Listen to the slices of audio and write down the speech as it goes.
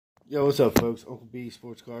Yo, what's up, folks? Uncle B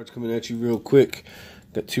Sports Cards coming at you real quick.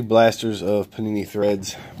 Got two blasters of Panini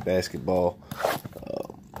Threads basketball.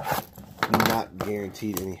 Not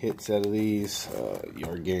guaranteed any hits out of these. You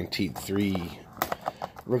are guaranteed 3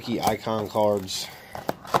 rookie icon cards.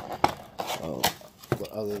 But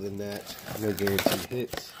other than that, no guaranteed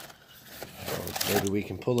hits. Maybe we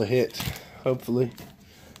can pull a hit, hopefully.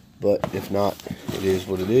 But if not, it is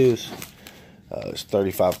what it is. It's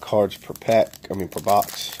 35 cards per pack, per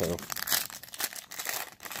box, so.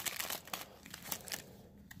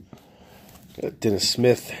 Got Dennis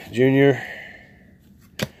Smith Jr.,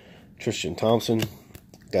 Tristan Thompson,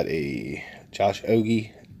 got a Josh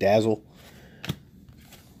Ogie, Dazzle,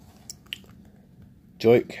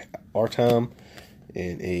 Joik, Artime,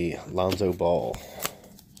 and a Lonzo Ball.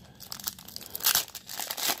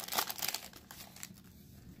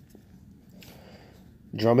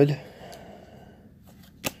 Drummond,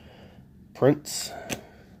 Prince,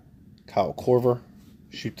 Kyle Korver,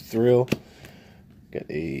 Shoot the Thrill, got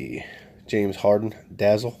a James Harden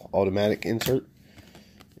Dazzle automatic insert,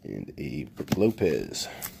 and a Brook Lopez.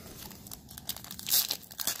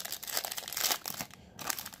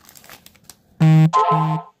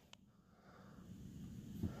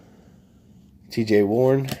 TJ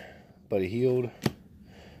Warren, Buddy Hield,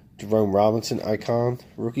 Jerome Robinson icon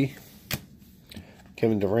rookie,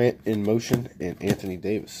 Kevin Durant in motion, and Anthony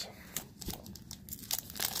Davis.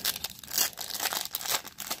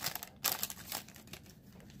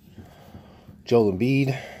 Joel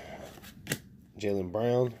Embiid, Jaylen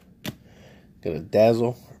Brown, got a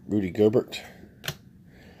Dazzle, Rudy Gobert,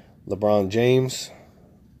 LeBron James,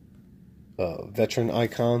 veteran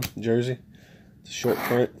icon jersey. It's a short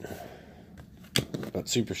print, not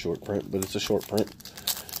super short print, but it's a short print.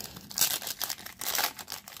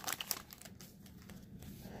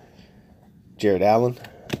 Jared Allen,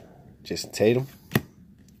 Jason Tatum,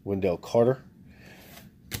 Wendell Carter,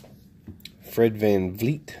 Fred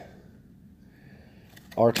VanVleet,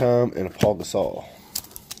 Artime, and a Paul Gasol.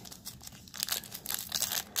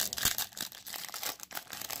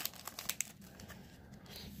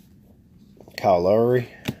 Kyle Lowry,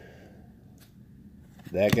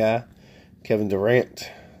 that guy, Kevin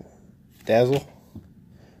Durant, Dazzle,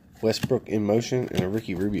 Westbrook in motion, and a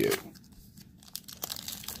Ricky Rubio.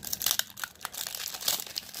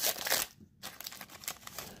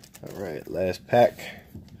 Alright, last pack.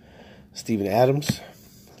 Steven Adams,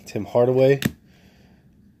 Tim Hardaway,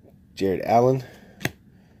 Jared Allen,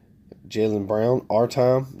 Jaylen Brown,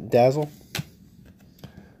 Artime, Dazzle,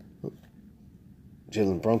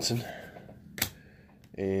 Jalen Brunson,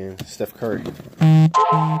 and Steph Curry.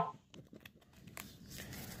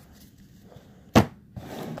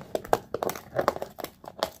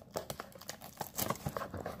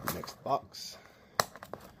 Next box.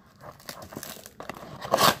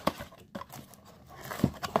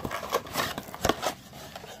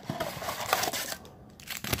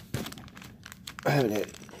 I haven't had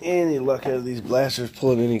any luck out of these blasters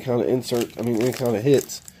pulling any kind of insert, any kind of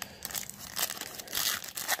hits.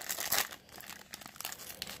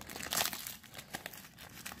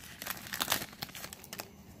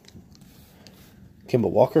 Kemba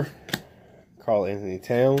Walker, Karl Anthony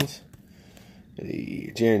Towns,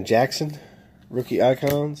 the Jaren Jackson, rookie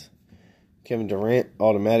icons, Kevin Durant,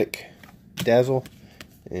 automatic Dazzle,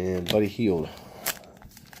 and Buddy Hield.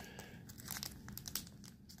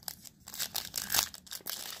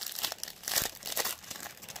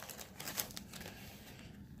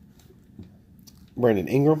 Brandon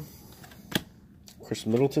Ingram, Chris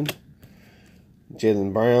Middleton,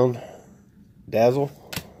 Jaylen Brown, Dazzle,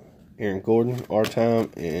 Aaron Gordon,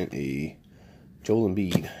 Artime, and a Joel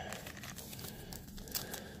Embiid.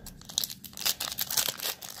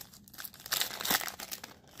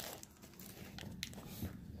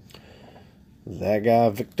 That guy,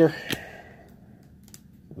 Victor.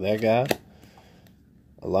 That guy,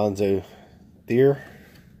 Alonzo Thier.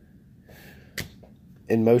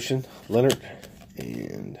 In motion, Leonard,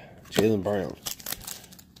 and Jaylen Brown.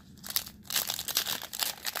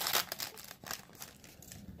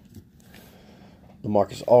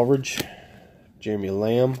 LaMarcus Aldridge, Jeremy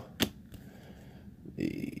Lamb,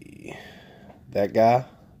 that guy,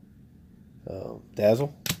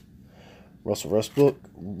 Dazzle, Russell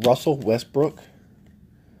Westbrook,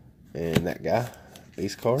 and that guy,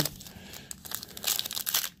 base card.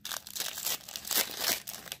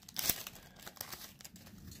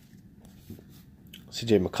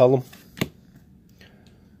 CJ McCollum,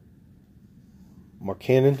 Mark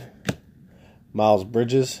Cannon, Miles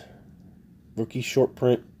Bridges, rookie short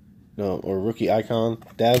print, or rookie icon,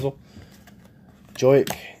 Dazzle,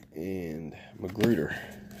 Joik, and Magruder.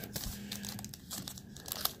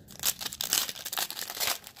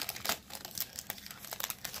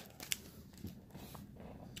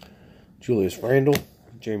 Julius Randle,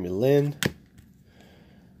 Jeremy Lin,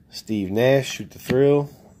 Steve Nash, Shoot the Thrill,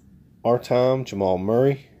 Artom, Jamal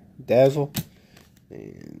Murray, Dazzle,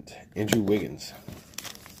 and Andrew Wiggins.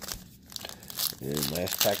 And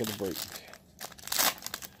last pack of the break.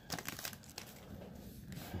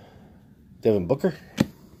 Devin Booker,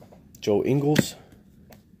 Joe Ingles,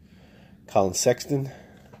 Colin Sexton,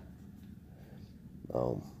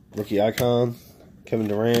 rookie icon, Kevin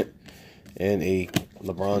Durant, and a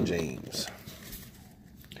LeBron James.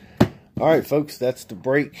 Alright, folks, that's the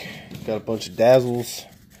break. Got a bunch of dazzles.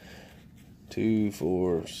 2,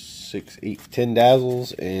 4, 6, 8, 10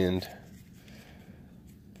 dazzles, and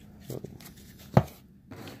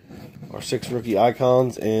our 6 rookie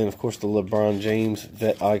icons, and of course the LeBron James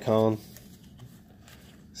vet icon.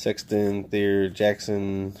 Sexton, Thayer,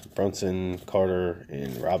 Jackson, Brunson, Carter,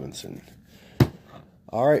 and Robinson.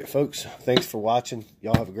 Alright, folks, thanks for watching.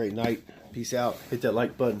 Y'all have a great night. Peace out. Hit that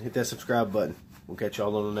like button. Hit that subscribe button. We'll catch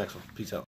y'all on the next one. Peace out.